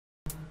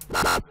Hey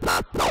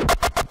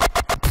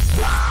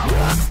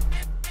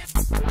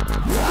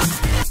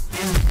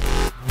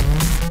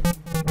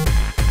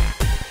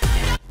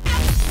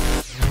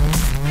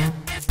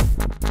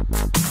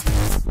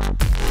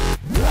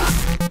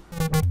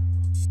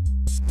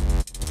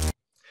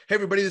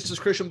everybody, this is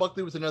Christian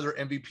Buckley with another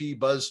MVP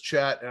Buzz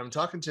Chat, and I'm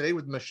talking today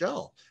with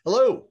Michel.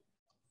 Hello.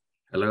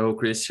 Hello,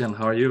 Christian.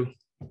 How are you?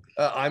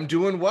 I'm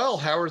doing well.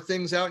 How are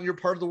things out in your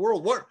part of the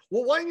world?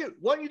 Why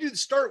don't you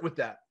start with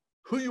that?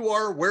 Who you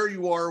are, where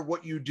you are,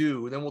 what you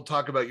do, and then we'll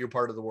talk about your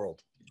part of the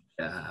world.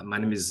 My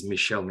name is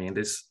Michel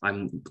Mendes.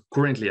 I'm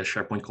currently a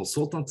SharePoint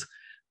consultant,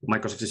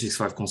 Microsoft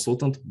 365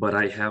 consultant, but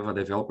I have a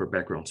developer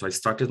background. So I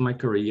started my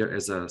career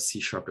as a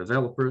C#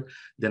 developer,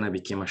 then I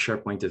became a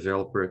SharePoint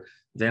developer.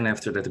 Then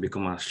after that, I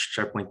became a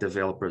SharePoint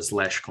developer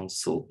 /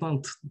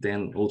 consultant,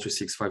 then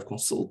O365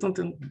 consultant,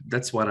 and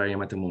that's what I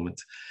am at the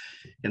moment.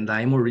 And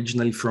I'm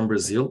originally from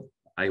Brazil.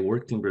 I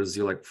worked in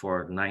Brazil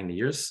for 9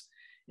 years,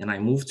 and I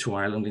moved to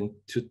Ireland in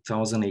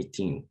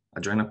 2018. I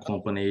joined a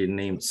company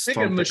named Storm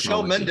Technology.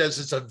 Michel Mendes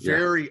is a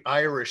very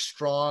Irish,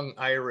 strong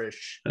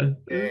Irish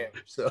name.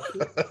 So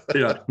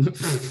yeah.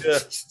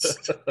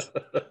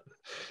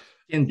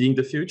 Can be in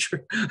the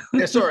future.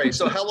 Yeah, sorry.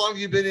 So how long have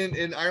you been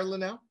in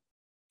Ireland now?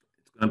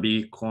 It's gonna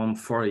become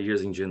 4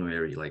 years in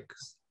January,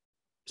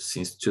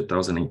 since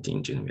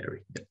 2018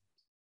 January. Yeah.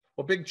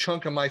 Well, a big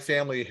chunk of my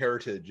family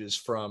heritage is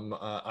from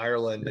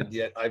Ireland, and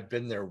yet I've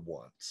been there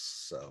once.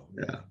 So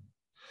yeah.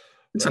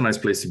 It's a nice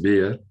place to be.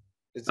 Yeah.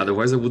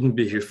 Otherwise, I wouldn't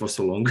be here for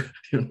so long.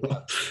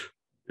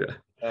 Yeah.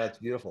 That's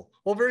beautiful.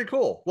 Well, very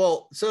cool.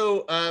 Well,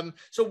 so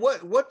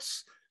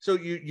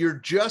you're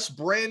just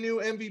brand new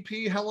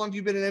MVP. How long have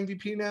you been an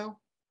MVP now?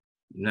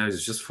 No,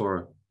 it's just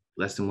for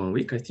less than 1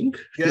 week, I think.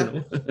 Yeah,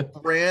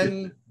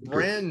 brand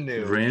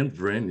new.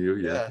 Brand new.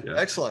 Yeah.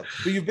 Excellent.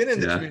 But you've been in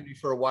the community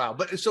for a while.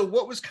 But so,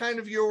 what was kind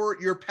of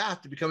your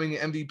path to becoming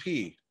an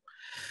MVP?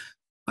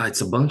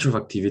 It's a bunch of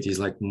activities.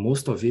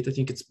 Most of it, I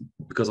think it's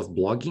because of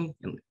blogging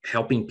and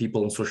helping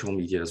people on social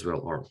media as well,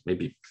 or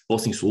maybe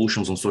posting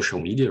solutions on social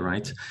media,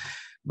 right?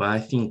 But I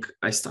think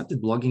I started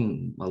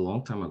blogging a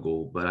long time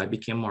ago, but I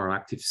became more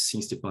active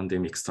since the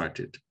pandemic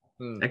started.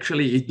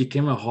 Actually, it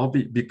became a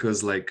hobby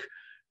because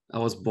I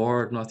was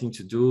bored, nothing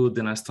to do.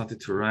 Then I started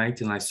to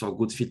write and I saw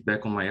good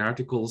feedback on my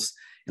articles,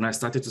 and I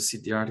started to see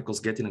the articles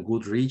getting a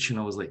good reach. And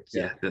I was like,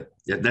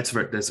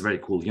 that's very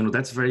cool.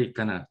 That's very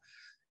kind of,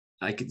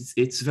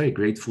 it's very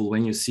grateful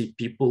when you see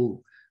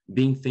people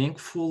being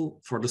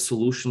thankful for the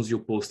solutions you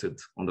posted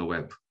on the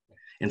web.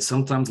 And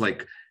sometimes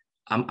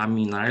I'm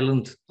in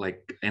Ireland,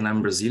 and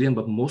I'm Brazilian,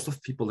 but most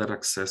of people that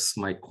access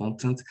my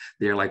content,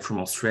 they're from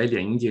Australia,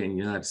 India, and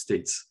United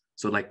States.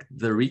 So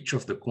the reach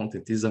of the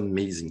content is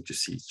amazing to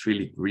see. It's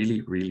really,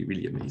 really, really,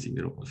 really amazing,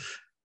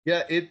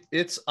 Yeah,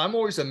 I'm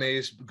always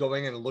amazed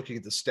going in and looking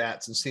at the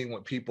stats and seeing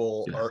what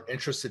people are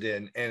interested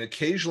in. And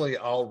occasionally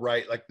I'll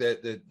write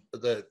the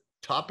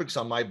topics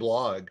on my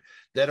blog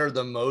that are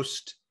the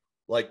most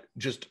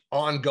just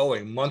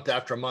ongoing month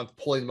after month,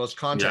 pulling the most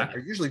content are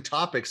usually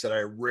topics that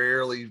I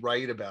rarely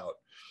write about.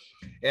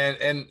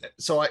 And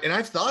so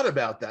I've thought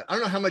about that. I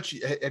don't know how much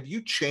have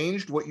you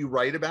changed what you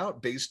write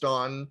about based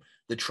on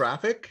the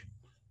traffic?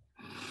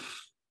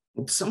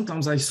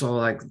 Sometimes I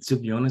saw, to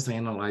be honest, I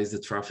analyzed the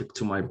traffic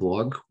to my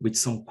blog with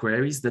some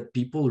queries that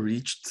people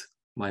reached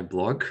my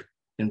blog.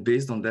 And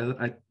based on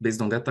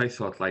that, I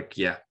thought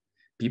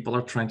people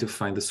are trying to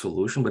find a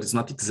solution, but it's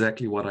not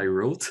exactly what I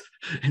wrote.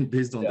 And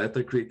based on that,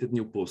 I created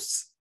new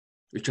posts,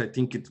 which I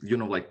think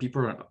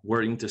people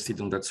were interested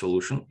in that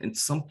solution. And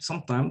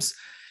sometimes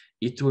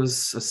it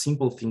was a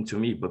simple thing to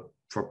me, but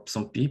for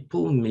some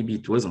people, maybe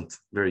it wasn't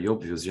very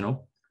obvious,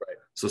 Right.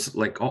 So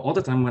all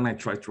the time when I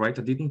try to write,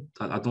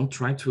 I don't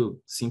try to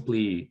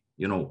simply,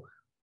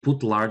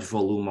 put large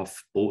volume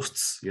of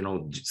posts,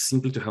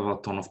 simply to have a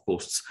ton of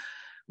posts.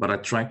 But I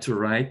try to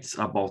write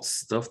about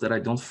stuff that I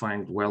don't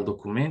find well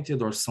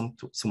documented, or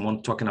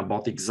someone talking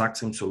about the exact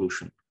same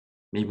solution,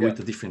 maybe with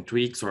a different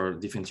tweaks or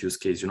different use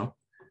case,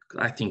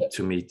 I think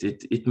to me,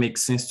 it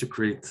makes sense to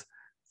create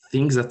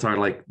things that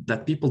are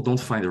that people don't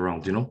find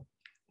around,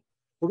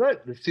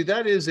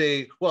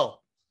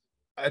 Well,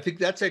 I think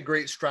that's a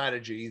great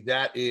strategy.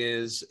 That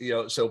is,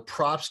 so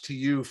props to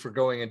you for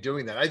going and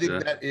doing that. I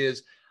think that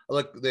is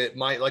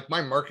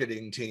my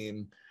marketing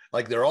team,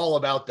 they're all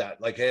about that.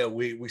 Hey,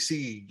 we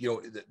see,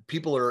 that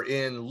people are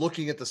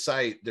looking at the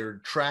site, they're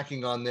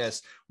tracking on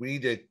this. We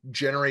need to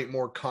generate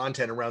more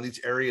content around these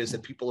areas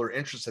that people are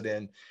interested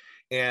in.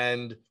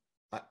 And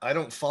I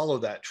don't follow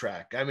that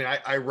track. I mean,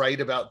 I write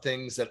about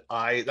things that's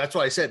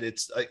why I said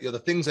it's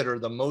the things that are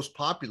the most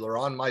popular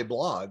on my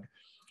blog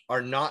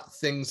are not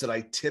things that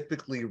I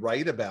typically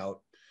write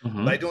about.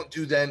 But I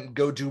don't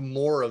go do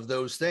more of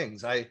those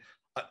things.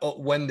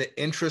 When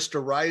the interest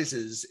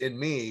arises in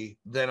me,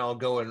 then I'll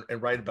go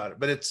and write about it.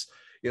 But it's,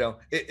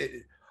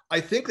 I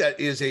think that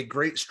is a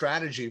great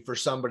strategy for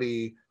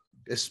somebody,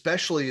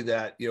 especially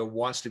that,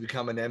 wants to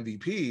become an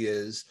MVP,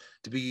 is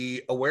to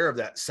be aware of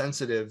that,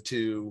 sensitive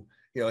to,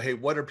 hey,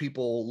 what are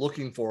people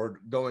looking for,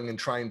 going and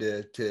trying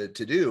to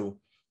do?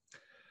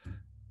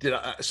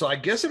 So I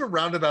guess in a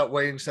roundabout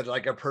way, instead,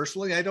 like,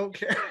 personally, I don't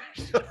care.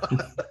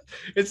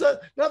 It's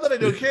not that I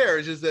don't care.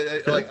 It's just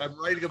that like I'm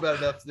writing about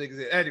enough things.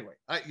 Anyway,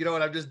 you know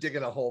what? I'm just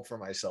digging a hole for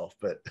myself.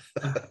 But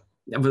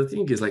yeah, but the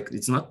thing is, like,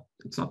 it's not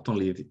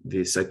only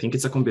this. I think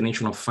it's a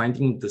combination of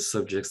finding the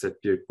subjects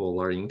that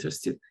people are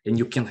interested and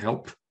you can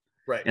help.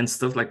 Right. And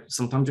stuff like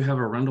sometimes you have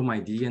a random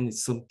idea and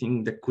it's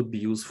something that could be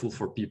useful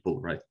for people,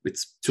 right?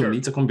 It's to me,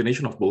 it's a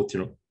combination of both, you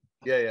know.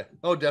 Yeah.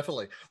 Oh,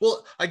 definitely.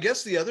 Well, I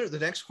guess the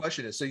next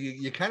question is, so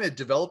you kind of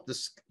develop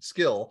this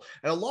skill,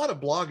 and a lot of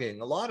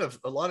blogging, a lot of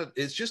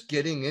it's just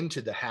getting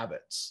into the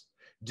habits,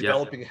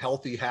 developing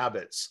healthy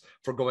habits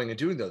for going and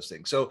doing those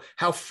things. So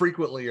how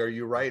frequently are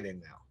you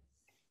writing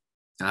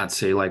now? I'd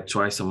say like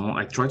twice a month.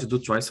 I try to do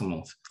twice a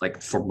month,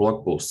 like for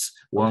blog posts,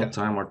 one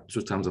time or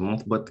two times a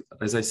month. But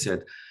as I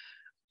said,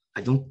 I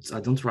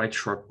don't write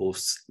short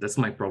posts. That's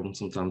my problem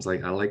sometimes.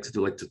 Like I like to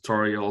do like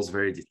tutorials,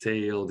 very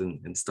detailed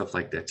and stuff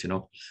like that, you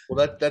know?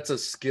 Well, that's a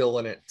skill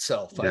in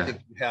itself. I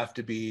think you have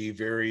to be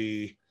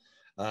very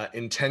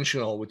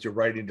intentional with your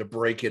writing to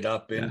break it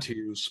up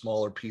into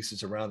smaller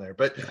pieces around there.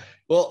 But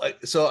well,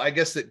 so I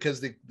guess that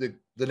because the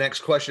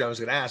next question I was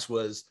going to ask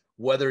was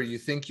whether you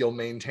think you'll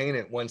maintain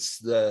it once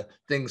the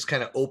things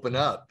kind of open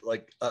up,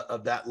 like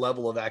of that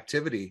level of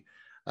activity,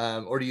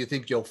 or do you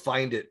think you'll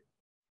find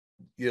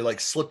you're like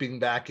slipping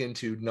back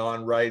into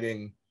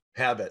non-writing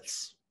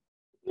habits?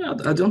 Yeah,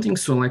 I don't think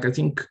so. Like,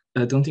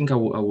 I don't think I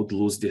would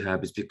lose the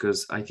habits,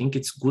 because I think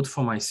it's good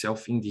for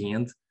myself in the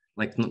end.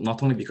 Like,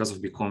 not only because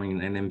of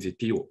becoming an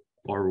MVP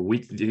or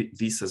with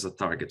this as a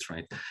target,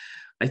 right?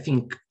 I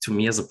think to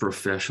me as a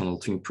professional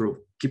to improve,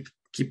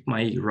 keep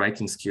my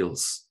writing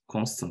skills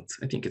constant.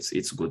 I think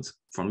it's good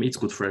for me. It's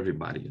good for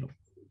everybody, you know.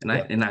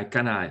 And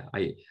I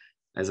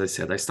as I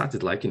said, I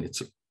started liking it.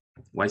 So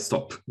why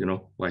stop? You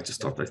know, why to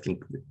stop? I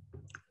think.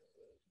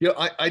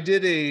 Yeah, I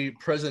did a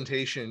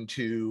presentation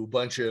to a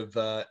bunch of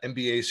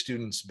MBA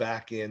students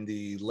back in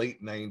the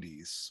late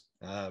 90s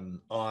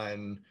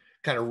on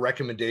kind of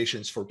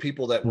recommendations for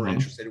people that were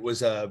interested. It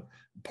was a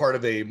part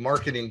of a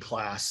marketing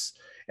class,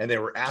 and they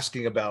were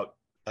asking about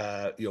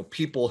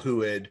people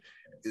who had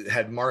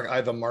I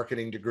have a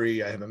marketing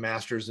degree. I have a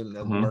master's in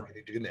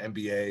marketing degree, an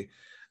MBA,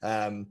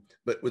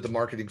 but with a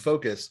marketing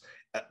focus.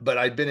 But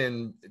I'd been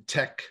in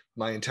tech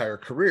my entire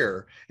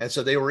career. And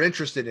so they were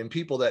interested in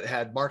people that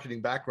had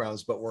marketing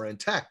backgrounds, but were in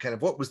tech. Kind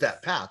of what was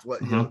that path?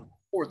 What,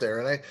 forward there.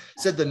 And I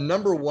said, the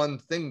number one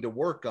thing to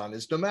work on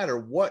is, no matter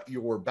what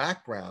your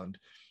background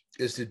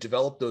is, to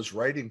develop those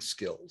writing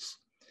skills.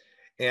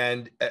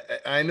 And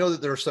I know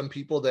that there are some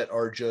people that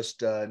are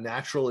just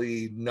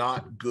naturally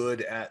not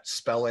good at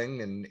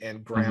spelling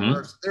and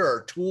grammar. So there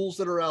are tools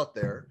that are out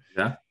there.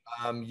 Yeah.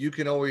 You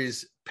can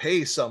always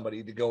pay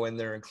somebody to go in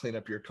there and clean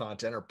up your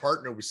content, or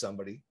partner with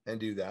somebody and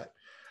do that.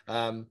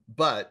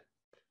 But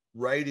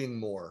writing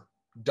more,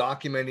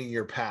 documenting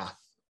your path.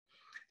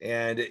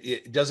 And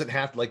it doesn't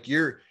have to, like,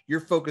 you're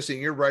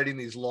writing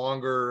these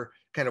longer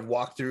kind of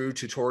walkthrough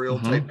tutorial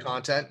type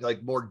content,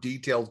 like more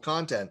detailed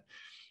content.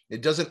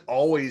 It doesn't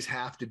always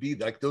have to be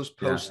like those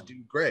posts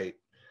do great.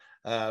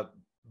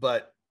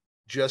 But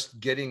just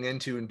getting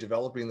into and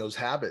developing those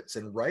habits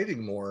and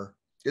writing more,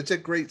 it's a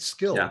great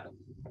skill. Yeah.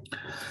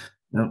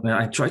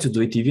 I try to do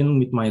it even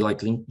with my like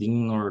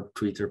LinkedIn or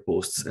Twitter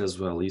posts as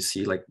well. You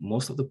see, like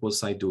most of the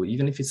posts I do,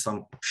 even if it's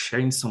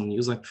sharing some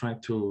news, I try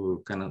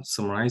to kind of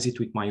summarize it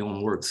with my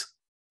own words,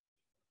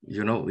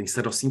 you know,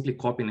 instead of simply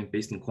copying and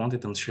pasting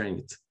content and sharing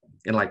it.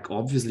 And like,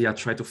 obviously I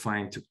try to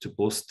find to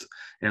post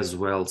as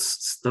well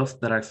stuff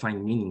that I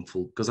find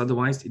meaningful, because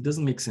otherwise it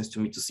doesn't make sense to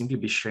me to simply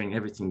be sharing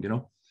everything, you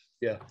know?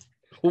 Yeah.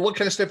 Well, what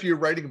kind of stuff are you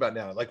writing about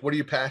now? Like, what are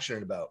you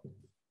passionate about?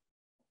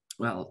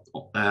 Well,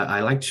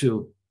 I like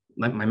to,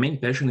 my main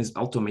passion is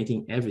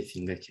automating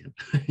everything I can,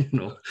 you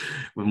know,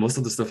 but most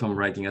of the stuff I'm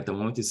writing at the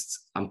moment is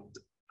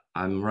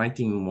I'm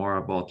writing more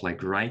about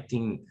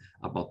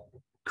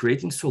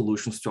creating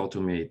solutions to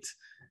automate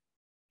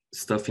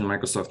stuff in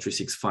Microsoft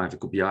 365. It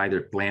could be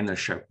either Planner,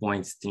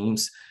 SharePoint,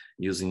 Teams,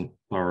 using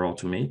Power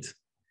Automate.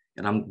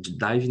 And I'm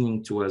diving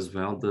into as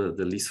well the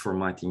list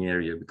formatting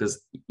area,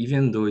 because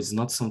even though it's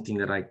not something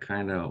that I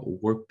kind of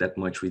work that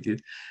much with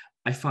it,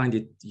 I find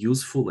it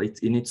useful,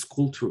 and it's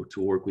cool to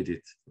work with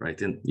it,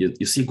 right? And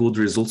you see good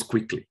results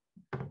quickly.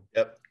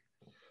 Yep.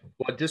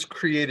 Well, I just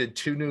created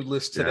 2 new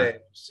lists today.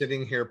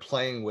 Sitting here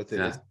playing with it.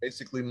 It's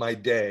basically my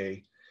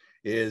day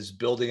is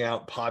building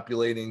out,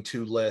 populating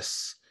 2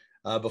 lists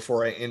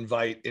before I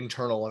invite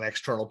internal and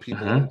external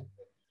people.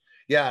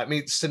 Yeah, I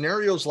mean,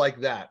 scenarios like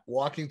that,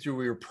 walking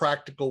through your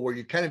practical, where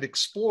you kind of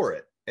explore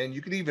it, and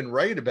you could even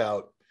write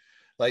about,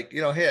 like,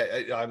 you know,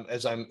 hey,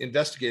 as I'm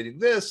investigating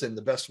this and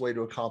the best way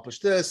to accomplish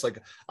this, like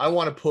I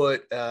want to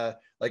put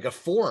like a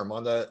form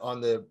on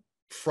the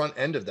front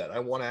end of that. I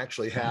want to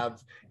actually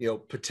have, you know,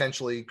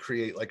 potentially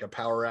create like a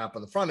Power App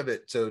on the front of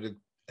it, so to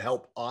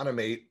help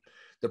automate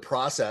the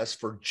process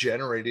for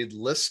generated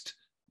list,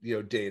 you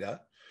know,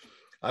 data.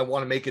 I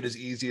want to make it as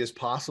easy as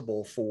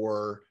possible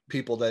for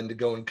people then to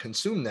go and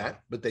consume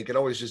that, but they could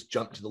always just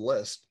jump to the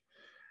list.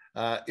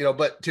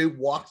 but to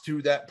walk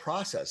through that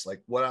process,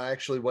 like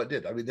what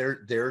did. I mean,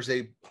 there's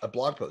a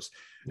blog post.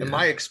 In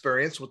my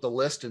experience with the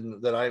list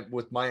and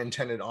with my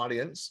intended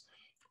audience,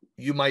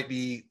 you might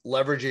be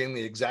leveraging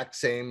the exact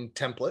same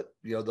template,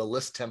 the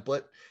list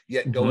template,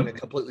 yet go in a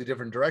completely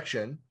different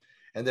direction.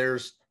 And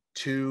there's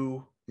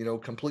two,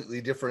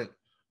 completely different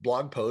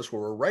blog posts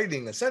where we're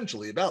writing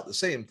essentially about the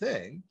same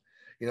thing,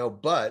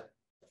 but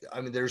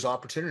I mean, there's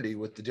opportunity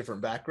with the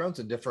different backgrounds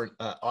and different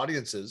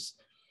audiences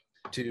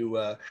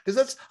to,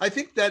 because I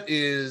think that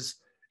is,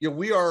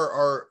 we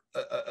are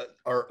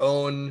our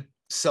own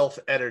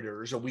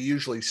self-editors, and we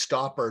usually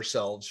stop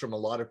ourselves from a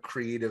lot of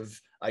creative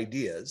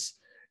ideas.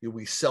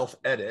 We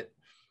self-edit,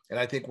 and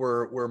I think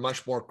we're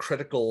much more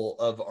critical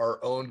of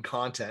our own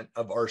content,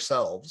 of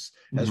ourselves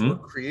as we're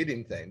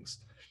creating things.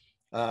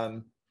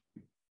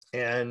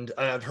 And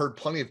I've heard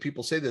plenty of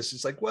people say this.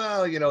 It's like,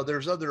 well,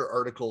 there's other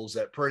articles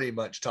that pretty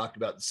much talk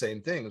about the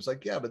same thing. It's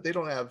like, yeah, but they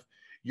don't have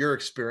your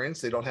experience.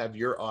 They don't have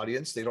your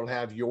audience. They don't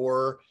have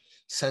your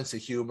sense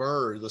of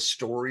humor or the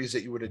stories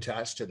that you would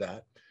attach to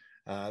that.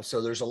 So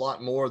there's a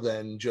lot more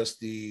than just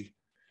the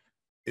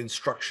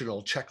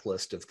instructional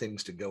checklist of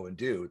things to go and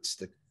do. It's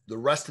the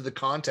rest of the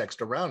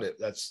context around it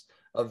that's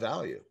of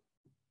value.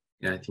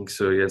 Yeah, I think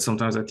so. Yeah,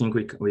 sometimes I think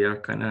we are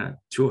kind of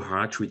too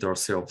harsh with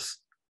ourselves,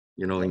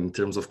 in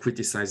terms of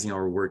criticizing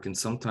our work. And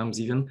sometimes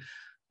even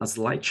a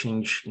slight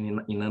change in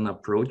an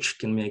approach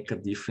can make a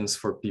difference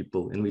for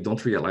people, and we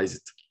don't realize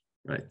it,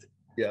 right?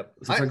 Yeah.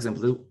 So for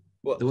example,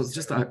 there was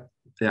just it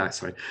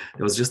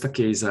was just a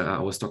case. I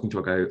was talking to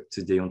a guy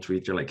today on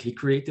Twitter, like he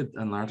created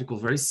an article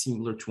very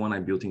similar to one I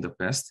built in the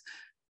past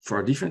for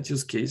a different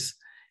use case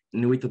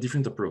and with a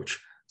different approach.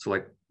 So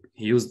like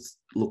he used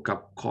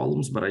lookup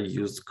columns, but I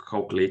used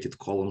calculated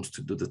columns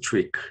to do the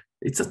trick.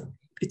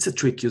 It's a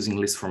trick using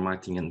list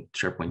formatting and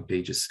SharePoint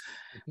pages.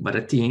 But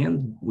at the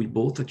end, we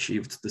both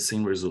achieved the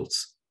same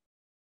results.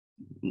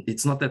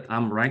 It's not that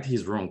I'm right,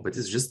 he's wrong, but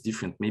it's just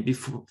different. Maybe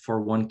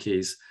for one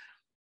case,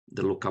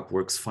 the lookup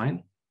works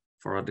fine.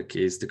 For other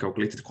case, the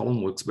calculated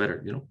column works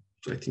better,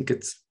 So I think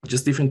it's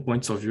just different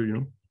points of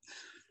view,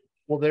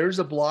 Well, there's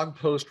a blog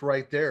post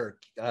right there,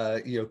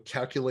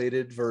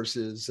 calculated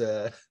versus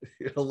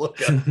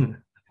lookup.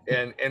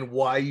 And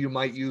why you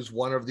might use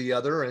one or the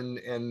other,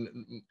 and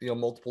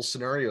multiple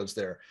scenarios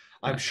there.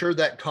 I'm sure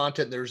that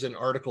content, there's an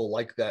article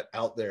like that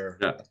out there,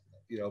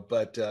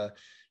 but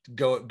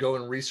go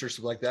and research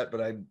something like that.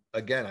 But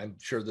I'm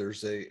sure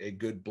there's a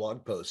good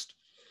blog post.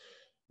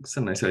 It's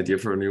a nice idea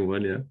for a new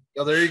one. Yeah.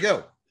 Oh, there you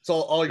go. It's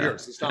all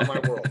yours. It's not my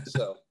world.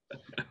 So,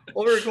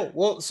 well, very cool.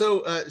 Well,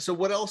 so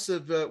what else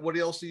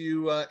are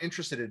you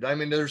interested in? I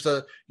mean,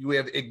 we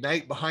have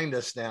Ignite behind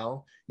us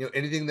now.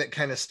 Anything that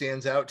kind of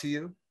stands out to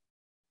you?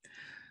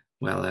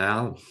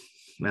 Well,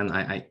 man,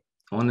 I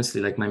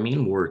honestly, like, my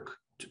main work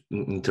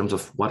in terms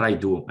of what I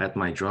do at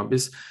my job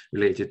is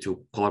related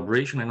to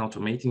collaboration and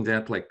automating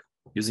that, like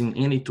using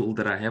any tool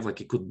that I have.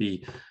 Like it could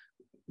be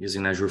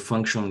using Azure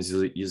Functions,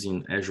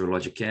 using Azure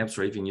Logic Apps,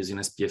 or even using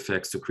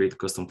SPFX to create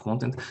custom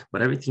content,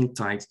 but everything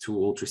tied to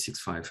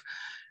O365.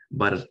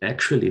 But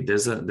actually,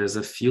 there's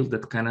a field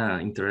that kind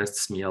of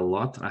interests me a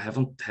lot. I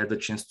haven't had the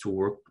chance to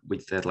work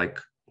with that like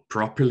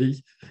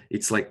properly.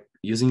 It's like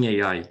using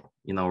AI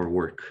in our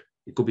work.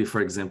 It could be,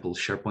 for example,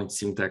 SharePoint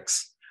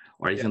syntax,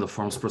 or even the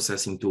forms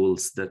processing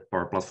tools that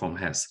Power Platform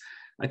has.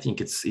 I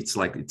think it's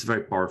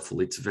very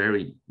powerful. It's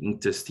very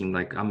interesting,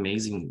 like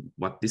amazing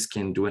what this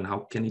can do and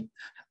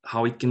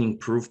how it can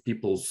improve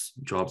people's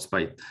jobs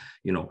by,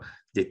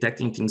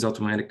 detecting things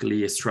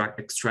automatically,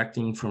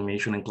 extracting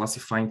information and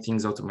classifying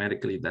things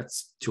automatically.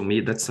 To me,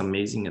 that's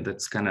amazing. And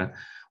that's kind of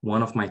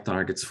one of my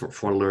targets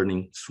for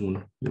learning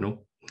soon,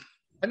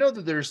 I know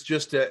that there's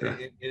just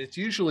it's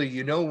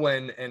usually,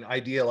 when an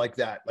idea like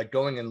that, like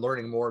going and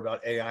learning more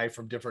about AI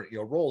from different,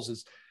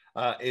 roles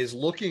is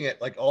looking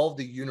at like all of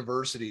the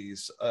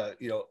universities,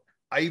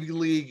 Ivy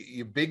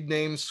League, big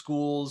name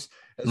schools,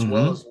 as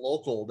well as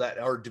local, that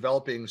are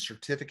developing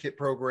certificate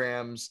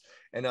programs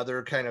and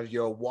other kind of,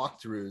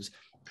 walkthroughs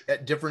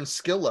at different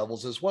skill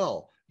levels as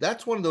well.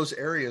 That's one of those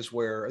areas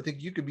where I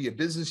think you could be a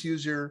business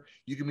user,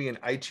 you can be an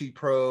IT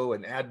pro,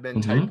 an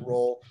admin type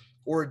role,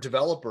 or a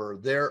developer.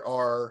 There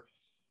are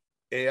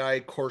AI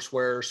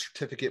courseware,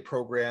 certificate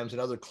programs,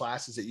 and other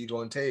classes that you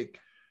go and take,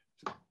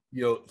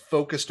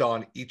 focused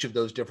on each of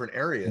those different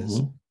areas.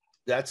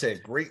 That's a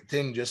great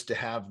thing just to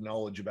have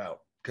knowledge about,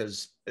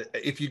 because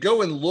if you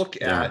go and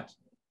look at,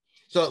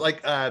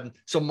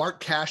 so Mark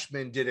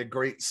Cashman did a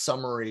great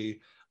summary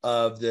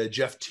of the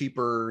Jeff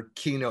Teeper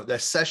keynote,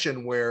 that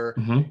session where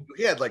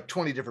he had like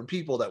 20 different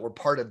people that were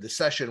part of the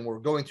session. We're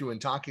going through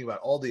and talking about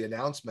all the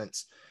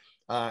announcements.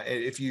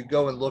 If you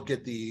go and look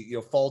at the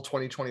fall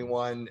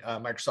 2021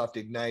 Microsoft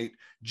Ignite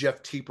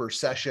Jeff Teeper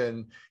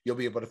session, you'll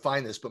be able to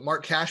find this. But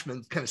Mark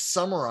Cashman kind of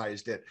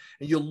summarized it,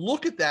 and you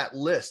look at that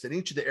list in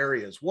each of the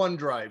areas: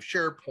 OneDrive,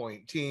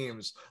 SharePoint,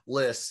 Teams,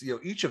 lists.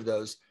 Each of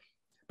those,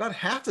 about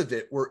half of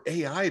it were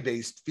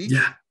AI-based features.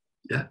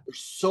 Yeah. There's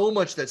so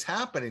much that's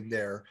happening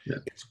there.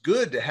 It's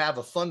good to have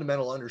a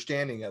fundamental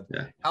understanding of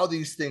how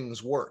these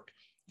things work.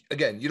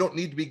 again, you don't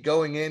need to be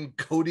going in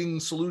coding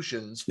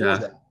solutions for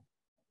that,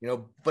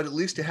 but at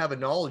least to have a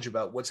knowledge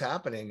about what's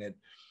happening, it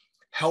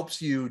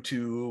helps you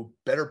to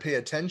better pay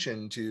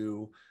attention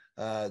to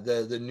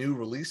the new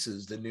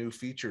releases, the new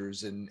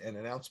features and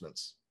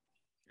announcements.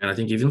 And I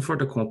think even for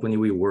the company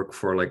we work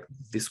for, like,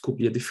 this could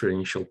be a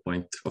differential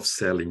point of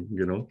selling,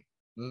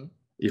 mm-hmm.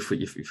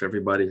 if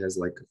everybody has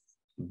like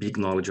big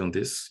knowledge on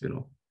this,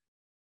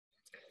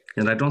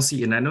 and I don't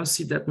see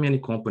that many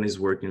companies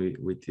working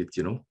with it,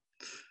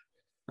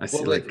 I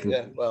see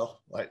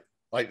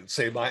I'd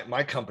say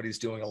my company's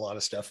doing a lot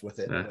of stuff with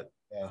it,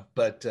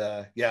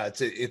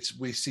 it's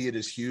we see it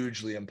as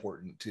hugely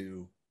important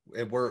to,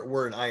 and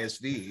we're an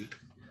ISV,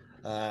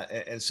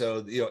 and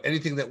so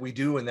anything that we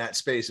do in that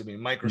space, I mean,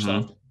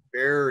 Microsoft mm-hmm. is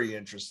very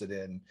interested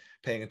in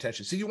paying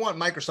attention. So you want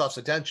Microsoft's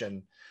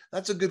attention,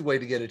 that's a good way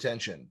to get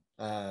attention.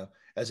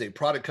 As a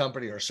product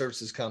company or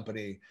services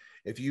company,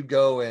 if you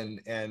go and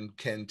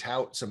can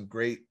tout some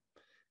great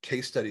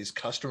case studies,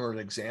 customer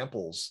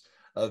examples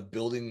of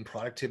building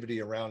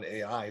productivity around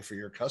AI for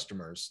your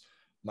customers,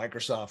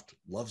 Microsoft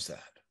loves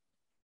that.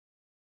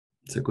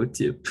 It's a good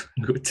tip.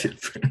 Good tip.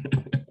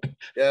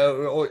 Yeah,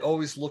 we're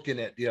always looking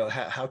at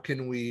how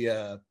can we.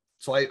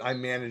 So I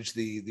manage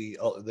the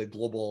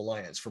global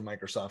alliance for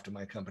Microsoft in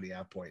my company,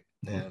 AppPoint,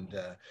 mm-hmm.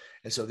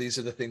 and so these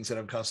are the things that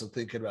I'm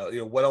constantly thinking about.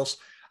 What else?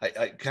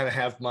 I kind of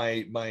have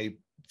my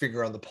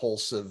finger on the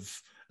pulse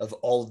of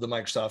all of the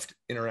Microsoft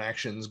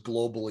interactions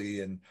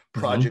globally and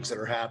projects mm-hmm.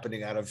 that are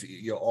happening out of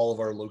all of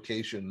our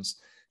locations,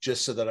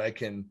 just so that I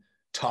can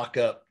talk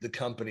up the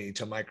company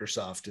to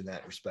Microsoft in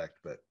that respect.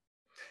 But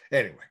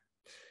anyway,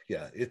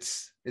 yeah,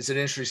 it's an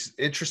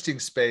interesting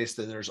space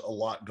that there's a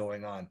lot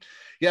going on.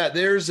 Yeah,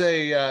 there's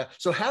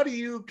so how do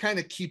you kind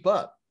of keep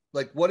up?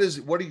 Like, what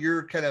are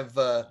your kind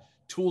of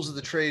tools of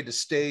the trade to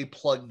stay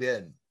plugged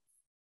in?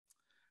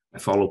 I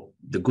follow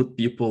the good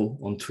people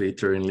on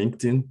Twitter and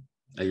LinkedIn.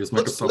 I use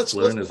Microsoft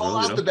Learn as well.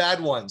 Let's call out the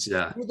bad ones.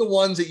 Yeah. Who are the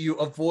ones that you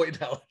avoid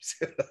now?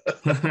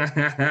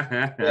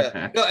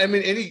 Yeah. No, I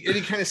mean,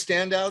 any kind of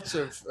standouts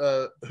of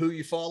who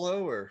you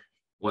follow, or?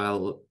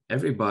 Well,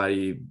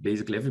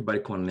 basically everybody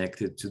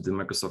connected to the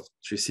Microsoft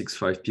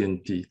 365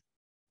 PNP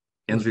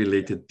and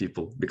related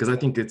people, because I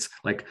think it's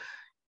like,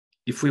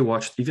 if we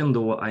watched, even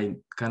though I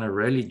kind of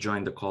rarely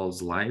join the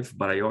calls live,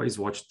 but I always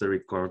watch the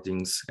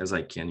recordings as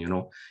I can,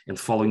 and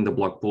following the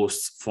blog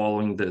posts,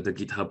 following the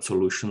GitHub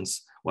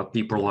solutions, what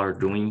people are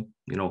doing,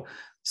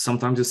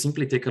 sometimes you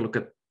simply take a look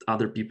at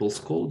other people's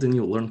code and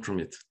you learn from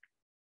it.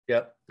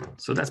 Yep.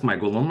 So that's my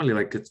goal. Normally,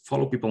 like,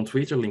 follow people on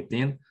Twitter,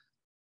 LinkedIn,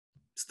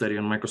 study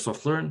on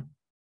Microsoft Learn,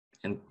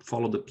 and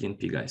follow the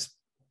PNP guys.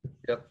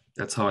 Yep.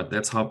 That's how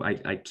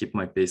I keep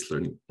my pace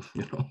learning,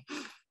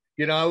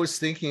 I was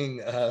thinking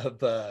of,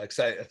 because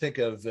I think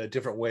of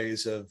different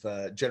ways of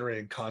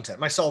generating content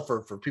myself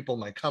for people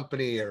in my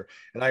company,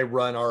 and I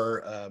run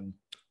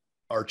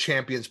our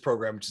champions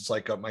program, which is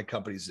like my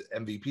company's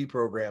MVP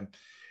program,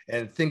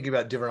 and thinking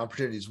about different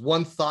opportunities.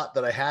 One thought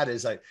that I had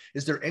is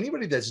there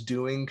anybody that's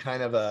doing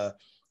kind of a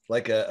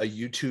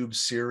YouTube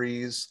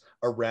series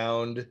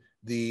around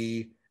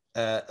the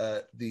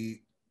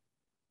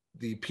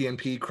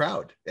PNP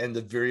crowd and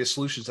the various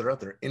solutions that are out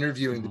there,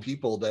 interviewing mm-hmm. the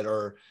people that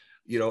are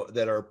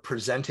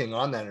presenting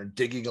on that or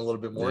digging a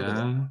little bit more into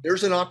that.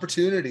 There's an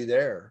opportunity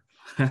there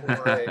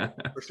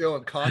for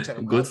showing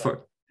content. Good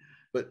for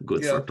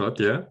talk,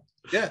 yeah.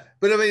 Yeah,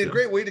 but I mean, a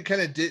great way to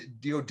kind of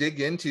dig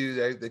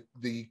into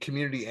the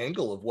community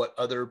angle of what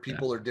other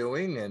people are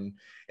doing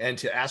and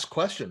to ask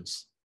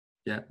questions.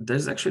 Yeah,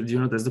 there's actually,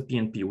 there's the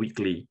PNP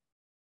weekly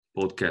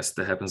podcast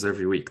that happens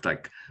every week.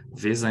 Like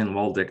Vesa and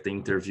Waldeck, they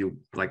interview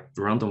like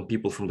random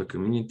people from the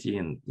community,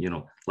 and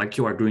like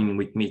you are doing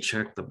with me,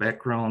 check the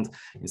background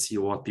and see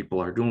what people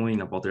are doing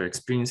about their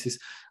experiences.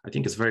 I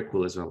think it's very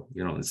cool as well.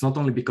 It's not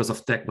only because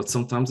of tech, but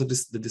sometimes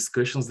the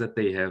discussions that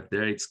they have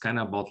there, it's kind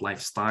of about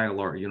lifestyle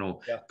or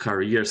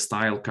career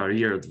style,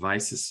 career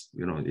advices.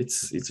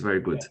 It's very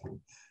good. Yeah.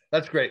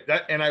 That's great.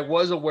 And I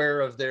was aware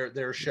of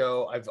their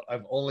show.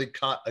 I've only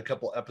caught a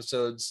couple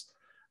episodes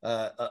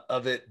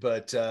of it,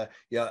 but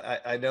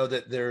I know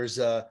that there's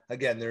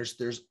again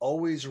there's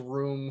always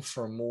room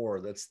for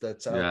more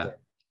that's out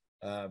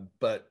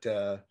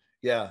there,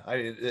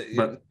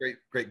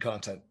 great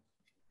content.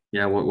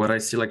 What I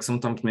see, like,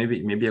 sometimes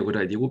maybe a good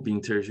idea would be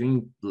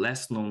interviewing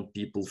less known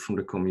people from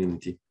the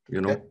community,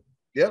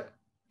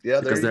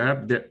 because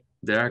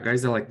there are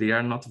guys that, like, they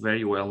are not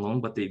very well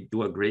known, but they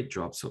do a great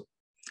job, so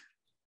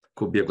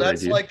could be a good idea.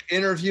 That's like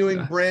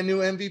interviewing brand new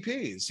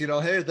MVPs.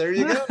 Hey, there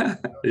you go.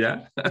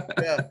 Yeah.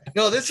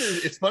 No,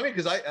 it's funny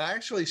because I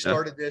actually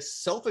started this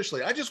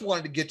selfishly. I just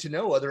wanted to get to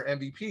know other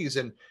MVPs.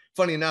 And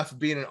funny enough,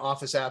 being an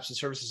Office Apps and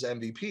Services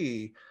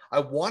MVP, I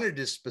wanted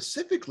to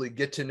specifically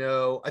get to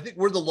know, I think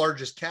we're the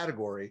largest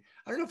category.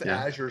 I don't know if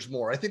Azure's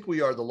more. I think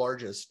we are the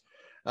largest.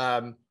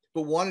 But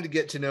wanted to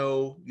get to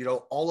know,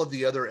 all of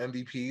the other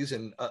MVPs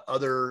and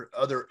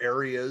other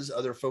areas,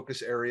 other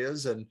focus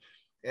areas, and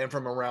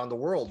from around the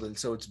world. And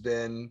so it's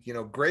been,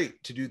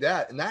 great to do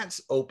that. And that's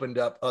opened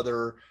up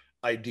other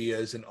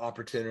ideas and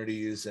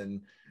opportunities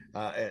and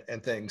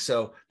and things.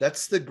 So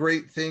that's the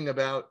great thing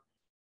about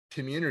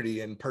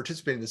community and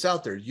participating that's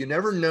out there. You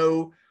never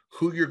know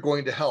who you're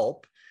going to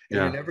help, and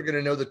you're never going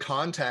to know the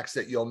contacts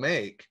that you'll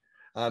make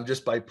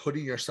just by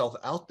putting yourself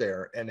out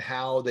there and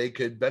how they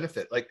could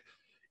benefit. Like,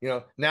 you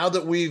know, now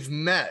that we've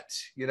met,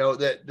 you know,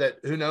 that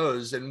who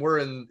knows,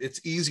 and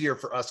it's easier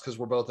for us because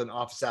we're both in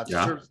office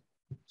apps.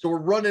 So we're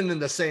running in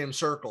the same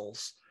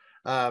circles,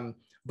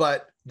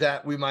 but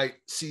that we might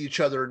see each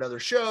other another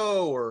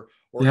show or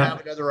have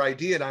another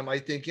idea. And I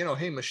might think, you know,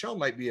 hey, Michel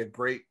might be a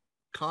great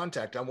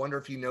contact. I wonder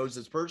if he knows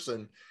this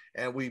person,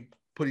 and we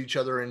put each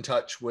other in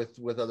touch with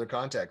other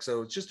contacts.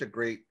 So it's just a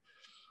great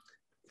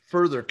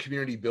further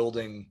community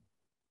building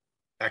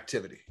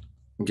activity.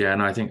 Yeah,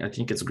 and I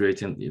think it's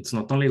great, and it's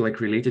not only like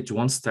related to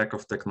one stack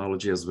of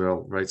technology as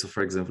well, right? So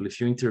for example, if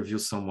you interview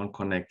someone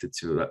connected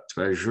to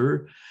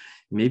Azure,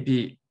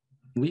 maybe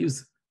we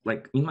use,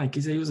 like in my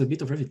case, I use a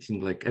bit of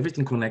everything, like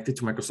everything connected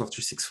to Microsoft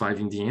 365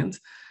 in the end.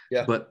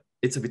 Yeah. But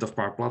it's a bit of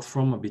Power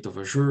Platform, a bit of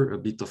Azure, a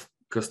bit of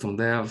custom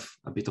dev,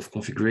 a bit of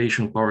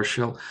configuration,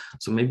 PowerShell.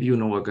 So maybe you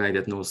know a guy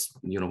that knows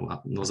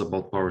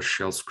about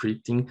PowerShell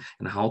scripting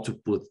and how to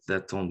put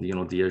that on, you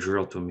know, the Azure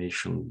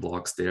automation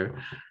blocks there.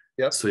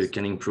 Yep. So you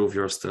can improve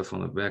your stuff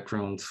on the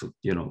background. So,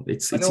 you know,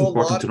 it's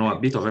important to know a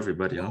bit of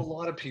everybody. I know a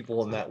lot of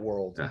people in that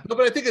world. Yeah. No,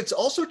 but I think it's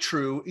also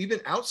true, even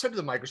outside of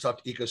the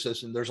Microsoft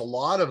ecosystem, there's a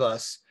lot of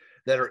us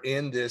that are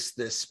in this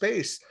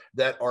space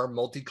that are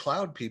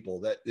multi-cloud people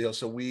that, you know,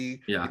 so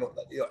we, you know,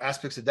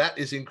 aspects of that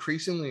is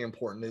increasingly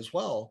important as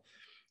well.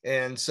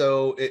 And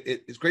so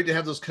it's great to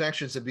have those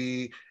connections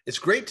it's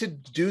great to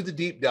do the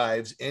deep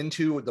dives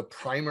into the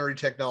primary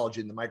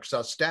technology in the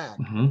Microsoft stack,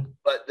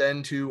 but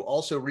then to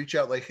also reach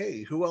out like,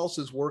 hey, who else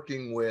is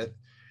working with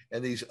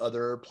and these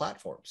other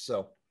platforms?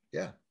 So,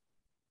 yeah.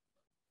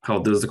 How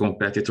does the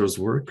competitors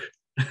work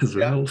as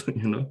well,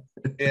 you know?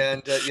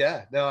 And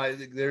no, I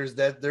think there's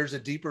a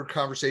deeper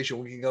conversation.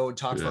 We can go and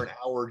talk for an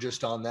hour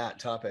just on that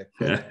topic.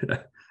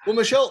 Well,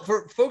 Michel,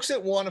 for folks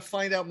that want to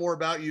find out more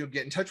about you,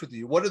 get in touch with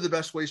you, what are the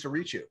best ways to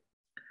reach you?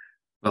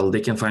 Well, they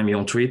can find me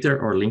on Twitter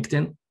or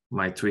LinkedIn.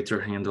 My Twitter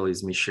handle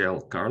is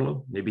Michel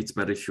Carlo. Maybe it's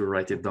better if you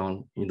write it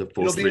down in the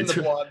post. It'll be in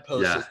the blog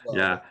post as well.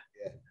 Yeah.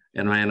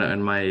 And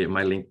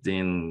my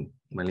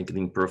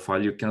LinkedIn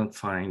profile you can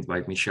find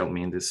by Michel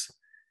Mendes.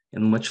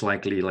 And much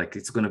likely, like,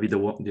 it's going to be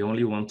the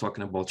only one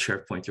talking about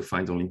SharePoint you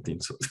find on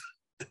LinkedIn. So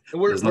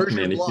where's your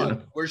blog? You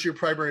know? Where's your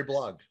primary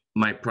blog?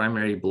 My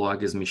primary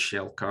blog is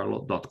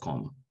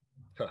michelcarlo.com.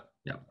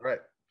 Yeah. All right.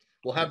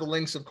 We'll have the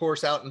links, of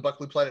course, out in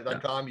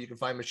buckleyplanet.com. You can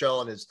find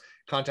Michel and his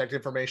contact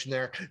information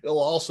there. It'll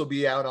also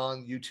be out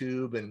on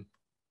YouTube and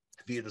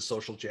via the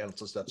social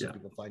channels and stuff, so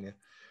people find you.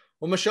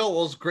 Well, Michel, it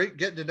was great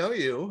getting to know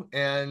you.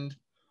 And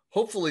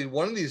hopefully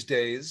one of these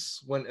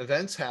days when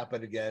events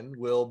happen again,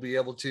 we'll be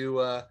able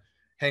to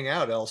hang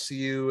out. I'll see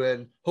you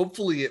and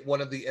hopefully at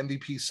one of the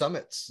MVP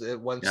summits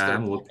once they're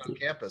on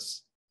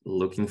campus.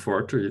 Looking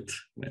forward to it.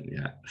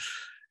 And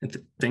and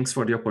thanks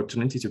for the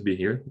opportunity to be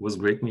here. It was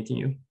great meeting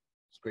you.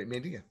 It's great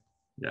meeting you.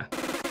 Yeah.